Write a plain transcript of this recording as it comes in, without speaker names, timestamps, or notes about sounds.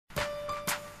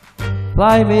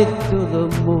Fly me to the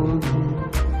moon,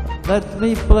 let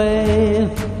me play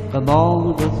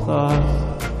among the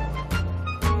stars.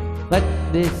 Let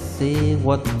me see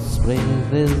what spring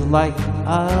is like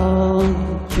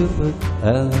on Jupiter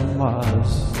and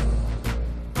Mars.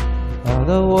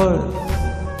 Other words,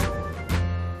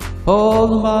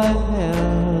 hold my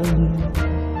hand.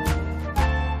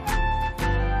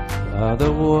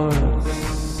 Other words,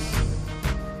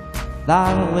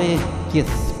 darling,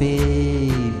 kiss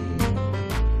me.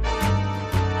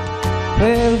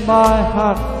 Fill my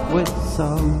heart with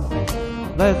song,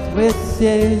 let me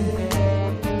sing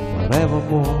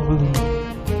forevermore.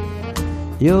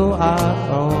 You are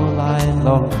all I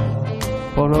long,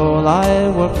 for all I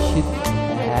worship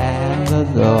and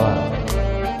adore.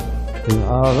 In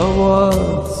other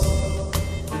words,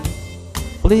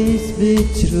 please be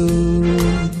true.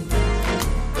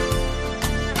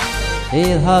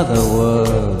 In other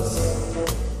words,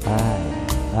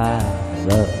 I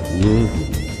love you.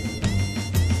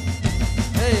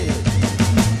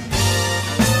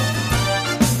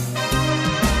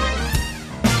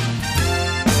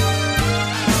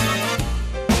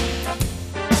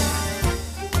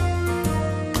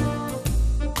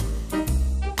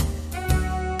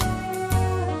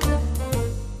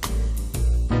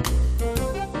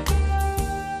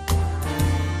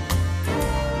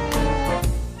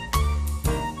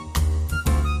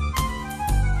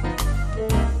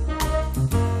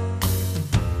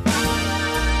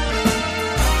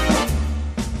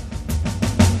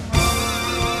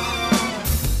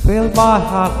 Fill my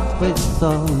heart with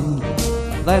song,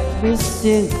 let me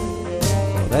sing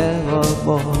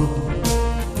forevermore.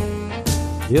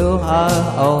 You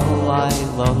are all I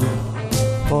long,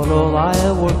 for all I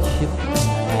worship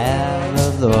and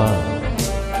adore.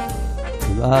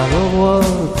 In other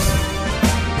words,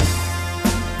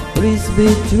 please be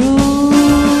true.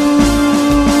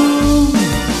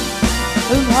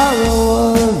 In other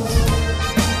words,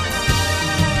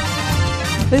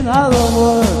 in other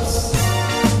words,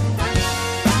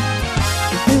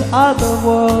 in other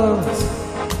words,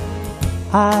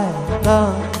 I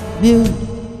love you.